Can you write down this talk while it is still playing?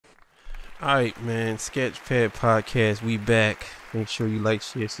Alright, man. Sketchpad podcast. We back. Make sure you like,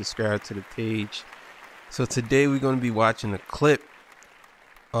 share, subscribe to the page. So today we're going to be watching a clip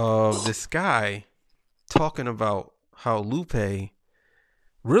of this guy talking about how Lupe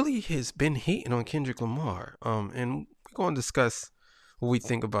really has been hating on Kendrick Lamar. And we're going to discuss what we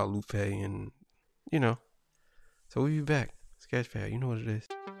think about Lupe and, so we'll be back. Sketchpad, you know what it is.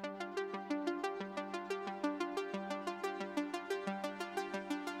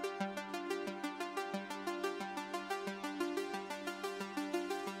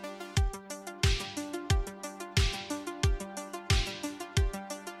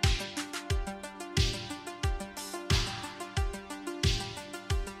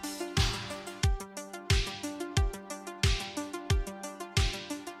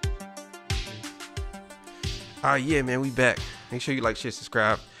 Yeah, man, we back. Make sure you like, share,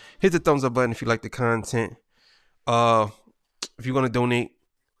 subscribe. Hit the thumbs up button if you like the content. If you want to donate,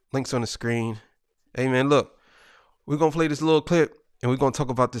 links on the screen. Hey, man, look, we're going to play this little clip, and we're going to talk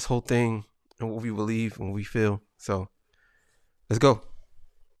about this whole thing and what we believe and what we feel. So, let's go.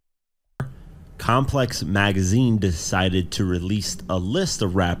 Complex magazine decided to release a list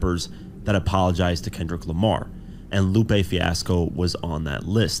of rappers that apologized to Kendrick Lamar, and Lupe Fiasco was on that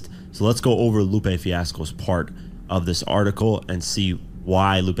list. So let's go over Lupe Fiasco's part of this article and see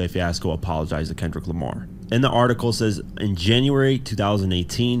why Lupe Fiasco apologized to Kendrick Lamar. In the article, it says, in January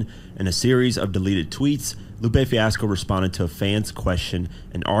 2018, in a series of deleted tweets, Lupe Fiasco responded to a fan's question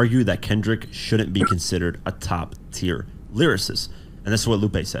and argued that Kendrick shouldn't be considered a top-tier lyricist. And this is what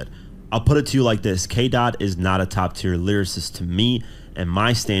Lupe said. I'll put it to you like this. K-Dot is not a top-tier lyricist to me and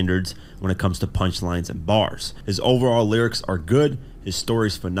my standards when it comes to punchlines and bars. His overall lyrics are good, his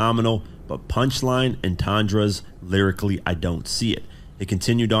story's phenomenal, but punchline and tundras, lyrically, I don't see it. He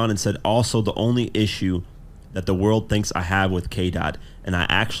continued on and said, also the only issue that the world thinks I have with K-Dot, and I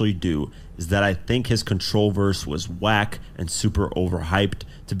actually do, is that I think his control verse was whack and super overhyped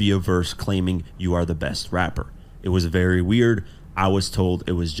to be a verse claiming you are the best rapper. It was very weird. I was told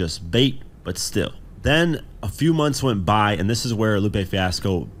it was just bait, but still. Then a few months went by, and this is where Lupe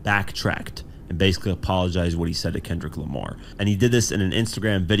Fiasco backtracked and basically apologized what he said to Kendrick Lamar. And he did this in an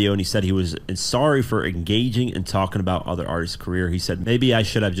Instagram video, and he said he was sorry for engaging and talking about other artists' career. He said, maybe I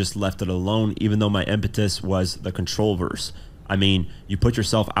should have just left it alone, even though my impetus was the control verse. I mean, you put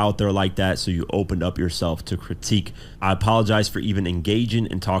yourself out there like that, so you opened up yourself to critique. I apologize for even engaging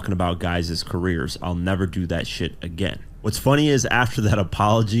and talking about guys' careers. I'll never do that shit again. What's funny is after that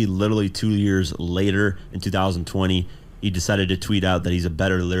apology, literally 2 years later in 2020, he decided to tweet out that he's a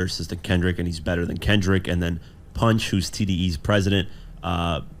better lyricist than Kendrick and he's better than Kendrick. And then Punch, who's TDE's president,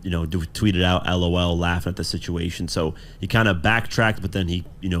 tweeted out LOL, laughing at the situation. So he kind of backtracked, but then he,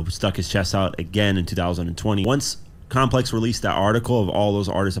 stuck his chest out again in 2020. Once Complex released that article of all those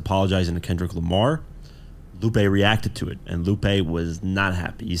artists apologizing to Kendrick Lamar, Lupe reacted to it, and Lupe was not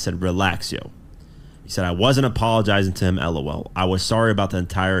happy. He said, relax, yo. He said, I wasn't apologizing to him, LOL. I was sorry about the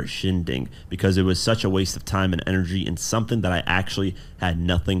entire shindig because it was such a waste of time and energy and something that I actually had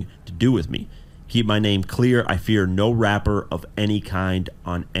nothing to do with me. Keep my name clear. I fear no rapper of any kind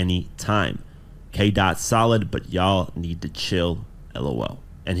on any time. K-Dot solid, but y'all need to chill, LOL.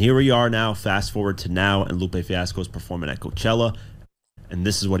 And here we are now, fast forward to now, and Lupe Fiasco is performing at Coachella, and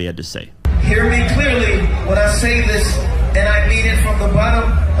this is what he had to say. Hear me clearly when I say this, and I mean it from the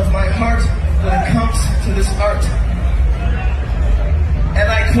bottom of my heart when it comes to this art. And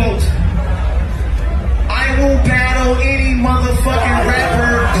I quote, I will battle any motherfucking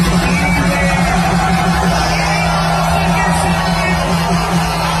rapper.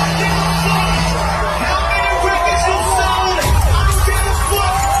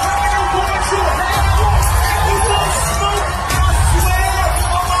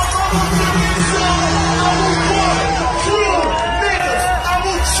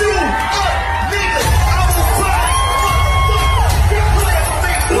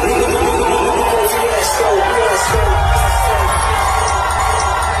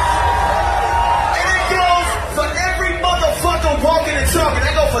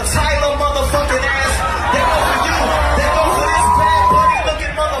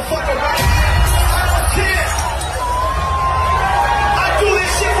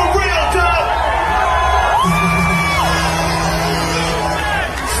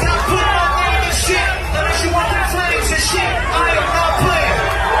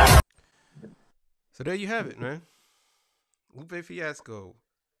 So there you have it, man. Lupe Fiasco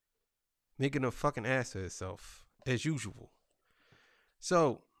making a fucking ass of itself, as usual.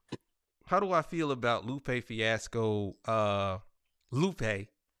 So, how do I feel about Lupe Fiasco, Lupe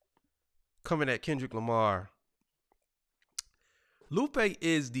coming at Kendrick Lamar Lupe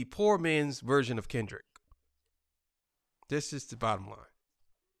is the poor man's version of Kendrick. This is the bottom line.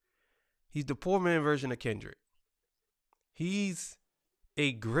 He's the poor man version of Kendrick. He's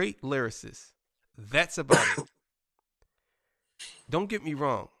a great lyricist. That's about it. Don't get me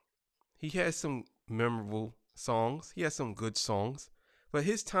wrong. He has some memorable songs. He has some good songs. But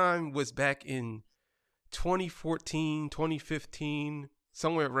his time was back in 2014, 2015,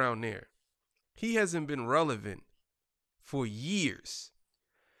 somewhere around there. He hasn't been relevant for years.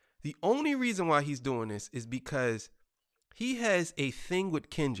 The only reason why he's doing this is because he has a thing with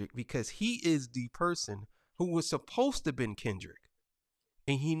Kendrick, because he is the person who was supposed to have been Kendrick.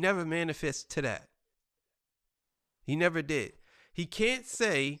 And he never manifested to that. He never did. He can't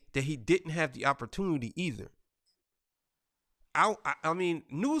say that he didn't have the opportunity either. I mean,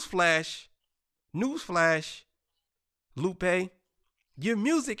 newsflash, Lupe, your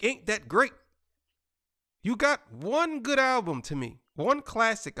music ain't that great. You got one good album to me, one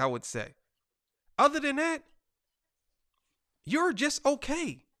classic, I would say. Other than that, you're just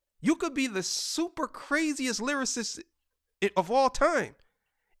okay. You could be the super craziest lyricist of all time.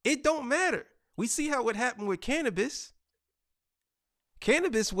 It don't matter. We see how it happened with Cannabis.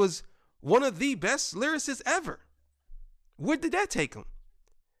 Cannabis was one of the best lyricists ever. Where did that take him?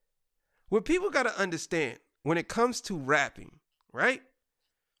 What people got to understand when it comes to rapping, right?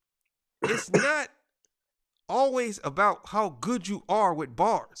 It's not always about how good you are with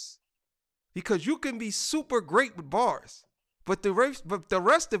bars, because you can be super great with bars, but the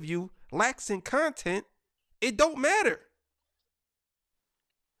rest of you lacks in content. It don't matter.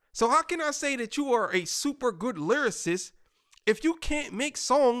 So how can I say that you are a super good lyricist if you can't make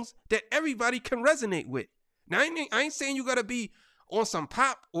songs that everybody can resonate with? Now, I ain't saying you got to be on some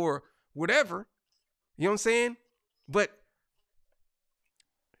pop or whatever. You know what I'm saying? But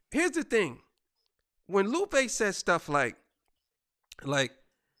here's the thing. When Lupe says stuff like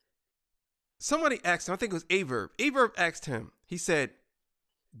somebody asked him, I think it was Averb. Averb asked him, he said,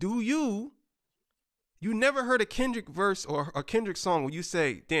 you never heard a Kendrick verse or a Kendrick song where you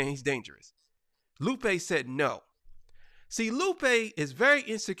say, damn, he's dangerous? Lupe said no. See, Lupe is very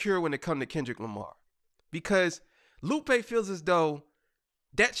insecure when it comes to Kendrick Lamar, because Lupe feels as though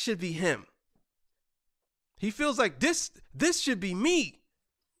that should be him. He feels like this should be me.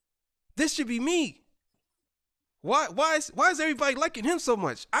 This should be me. Why is everybody liking him so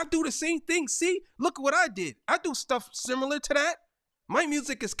much? I do the same thing. See, look at what I did. I do stuff similar to that. My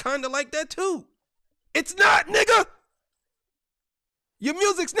music is kind of like that too. It's not, nigga. Your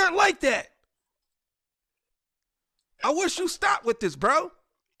music's not like that. I wish you stopped with this, bro.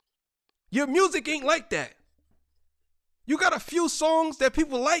 Your music ain't like that. You got a few songs that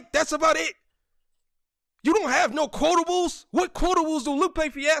people like. That's about it. You don't have no quotables. What quotables do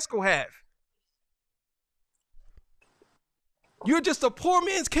Lupe Fiasco have? You're just a poor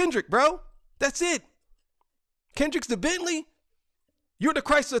man's Kendrick, bro. That's it. Kendrick's the Bentley. You're the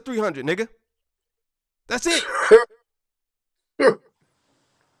Chrysler 300, nigga. That's it.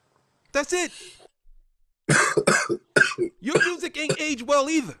 That's it. Your music ain't aged well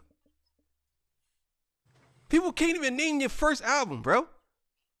either. People can't even name your first album, bro.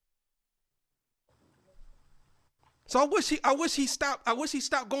 So I wish he stopped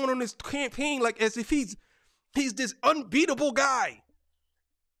going on this campaign like as if he's this unbeatable guy.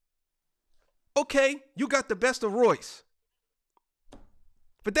 Okay, you got the best of Royce.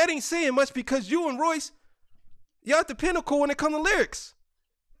 But that ain't saying much, because you and Royce, you're at the pinnacle when it comes to lyrics.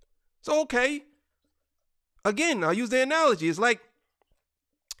 So okay. Again, I'll use the analogy. It's like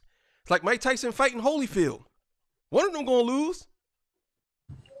Mike Tyson fighting Holyfield. One of them gonna lose.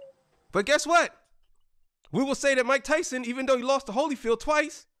 But guess what? We will say that Mike Tyson, even though he lost to Holyfield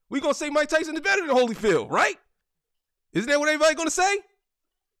twice, we're gonna say Mike Tyson is better than Holyfield, right? Isn't that what everybody gonna say?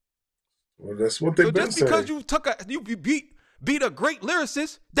 Well, that's what they've been saying. So just because you beat a great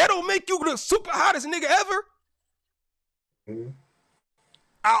lyricist, that don't make you the super hottest nigga ever. Mm-hmm.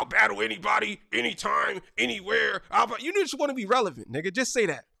 I'll battle anybody, anytime, anywhere. You just want to be relevant, nigga. Just say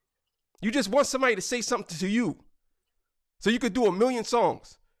that. You just want somebody to say something to you, so you could do 1 million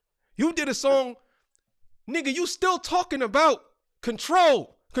songs. You did a song, nigga. You still talking about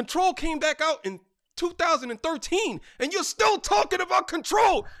Control. Control came back out in 2013, and you're still talking about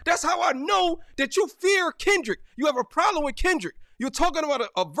Control. That's how I know that you fear Kendrick. You have a problem with Kendrick. You're talking about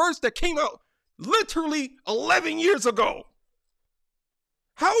a verse that came out literally 11 years ago.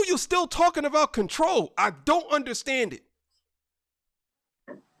 How are you still talking about Control? I don't understand it.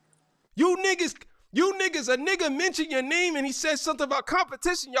 You niggas, a nigga mention your name and he says something about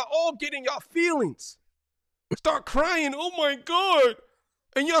competition, y'all all getting y'all feelings. Start crying, oh my God.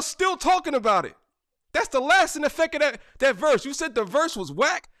 And y'all still talking about it. That's the lasting effect of that verse. You said the verse was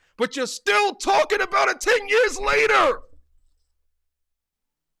whack, but you're still talking about it 10 years later.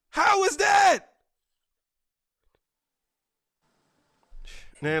 How is that?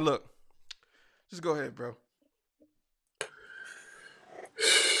 Man, look. Just go ahead, bro.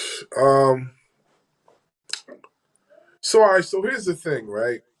 So, all right, so here's the thing,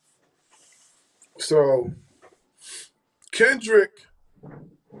 right? So, Kendrick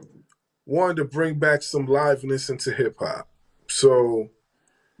wanted to bring back some liveliness into hip-hop. So,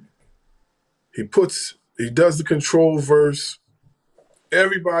 he does the control verse.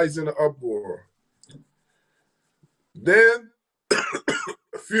 Everybody's in an uproar. Then,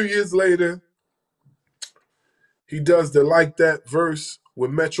 a few years later, he does the Like That verse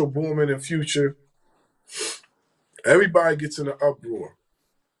with Metro Boomin and Future. Everybody gets in an uproar.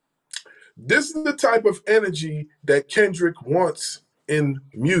 This is the type of energy that Kendrick wants in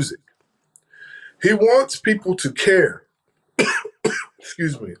music. He wants people to care.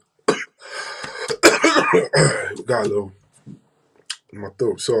 Excuse me. Got a little in my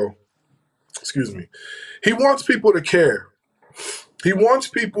throat. So, excuse me. He wants people to care. He wants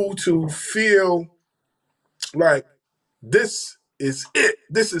people to feel like this is it.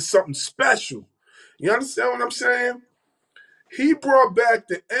 This is something special. You understand what I'm saying? He brought back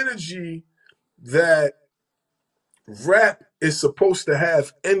the energy that rap is supposed to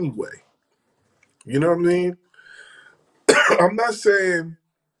have anyway. You know what I mean? I'm not saying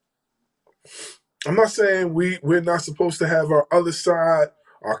we're not supposed to have our other side,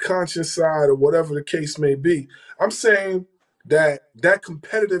 our conscious side, or whatever the case may be. I'm saying that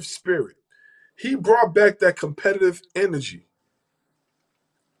competitive spirit. He brought back that competitive energy.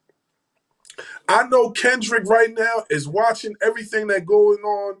 I know Kendrick right now is watching everything that's going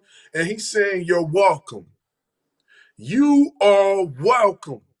on, and he's saying, "You're welcome. You are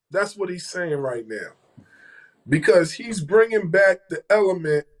welcome." That's what he's saying right now. Because he's bringing back the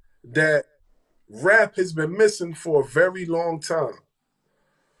element that rap has been missing for a very long time.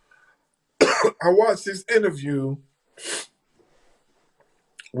 I watched this interview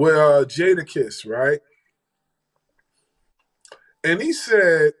with Jadakiss, right? And he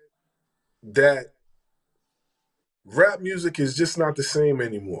said that rap music is just not the same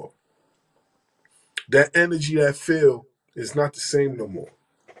anymore. That energy, that feel is not the same no more.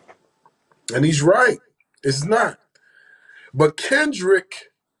 And he's right. It's not. But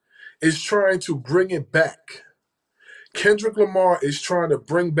Kendrick is trying to bring it back. Kendrick Lamar is trying to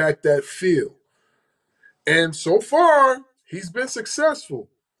bring back that feel. And so far, he's been successful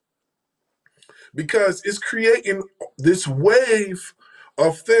because it's creating this wave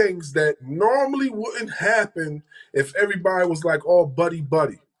of things that normally wouldn't happen if everybody was like all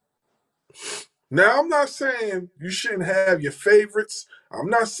buddy-buddy. Now, I'm not saying you shouldn't have your favorites. I'm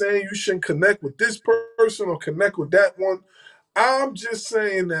not saying you shouldn't connect with this person or connect with that one. I'm just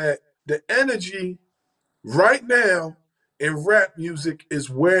saying that the energy right now in rap music is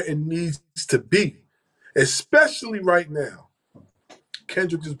where it needs to be, especially right now.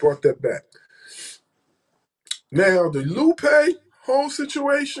 Kendrick just brought that back. Now, the Lupe whole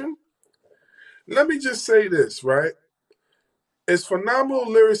situation, let me just say this, right? As phenomenal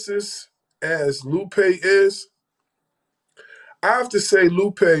lyricist as Lupe is, I have to say,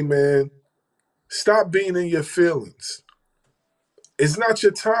 Lupe, man, stop being in your feelings. It's not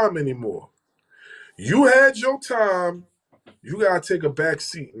your time anymore. You had your time. You got to take a back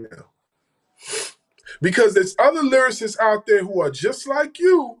seat now. Because there's other lyricists out there who are just like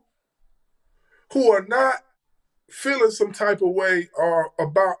you, who are not feeling some type of way or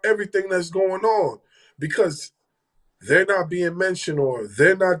about everything that's going on because they're not being mentioned or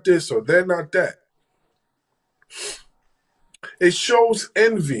they're not this or they're not that. It shows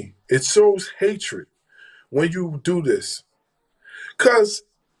envy. It shows hatred when you do this. Because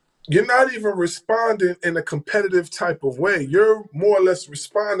you're not even responding in a competitive type of way. You're more or less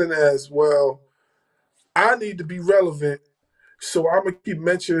responding as, well, I need to be relevant, so I'm going to keep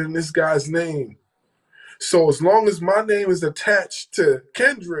mentioning this guy's name. So as long as my name is attached to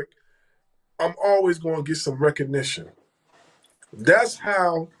Kendrick, I'm always going to get some recognition. That's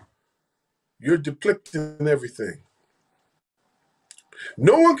how you're depleting everything.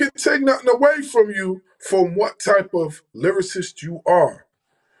 No one can take nothing away from you from what type of lyricist you are.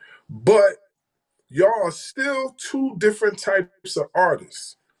 But y'all are still two different types of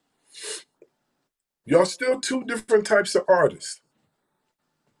artists. Y'all still two different types of artists.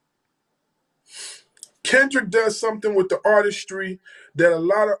 Kendrick does something with the artistry that a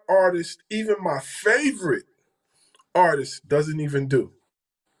lot of artists, even my favorite artist, doesn't even do.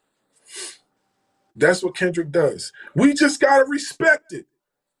 That's what Kendrick does. We just got to respect it.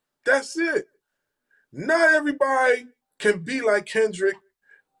 That's it. Not everybody can be like Kendrick.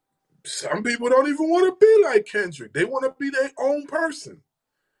 Some people don't even want to be like Kendrick. They want to be their own person.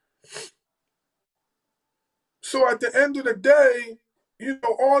 So at the end of the day,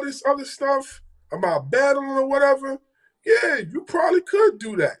 all this other stuff about battling or whatever, yeah, you probably could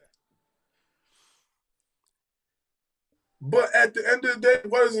do that. But at the end of the day,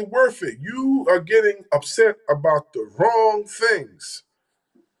 what is it worth it? You are getting upset about the wrong things.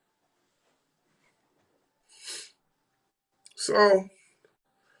 So,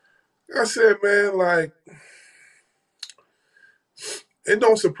 like I said, man, like, it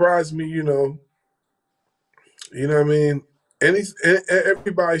don't surprise me, You know what I mean?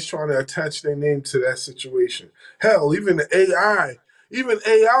 Everybody's trying to attach their name to that situation. Hell, even the even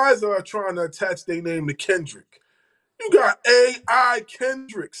AIs are trying to attach their name to Kendrick. You got AI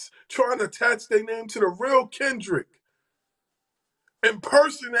Kendricks trying to attach their name to the real Kendrick,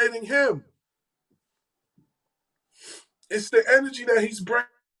 impersonating him. It's the energy that he's bringing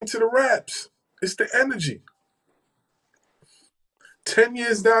to the raps. It's the energy. 10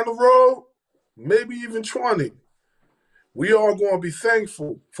 years down the road, maybe even 20, we all going to be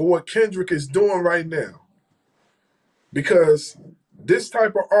thankful for what Kendrick is doing right now. Because this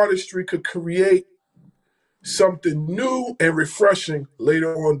type of artistry could create something new and refreshing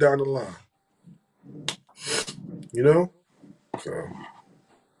later on down the line. You know? So.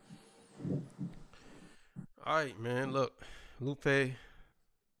 All right, man. Look, Lupe,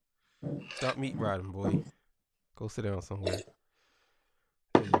 stop meat riding, boy. Go sit down somewhere.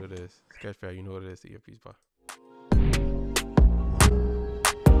 It is what it is. Sketchpad, you know what it is. The earpiece bar.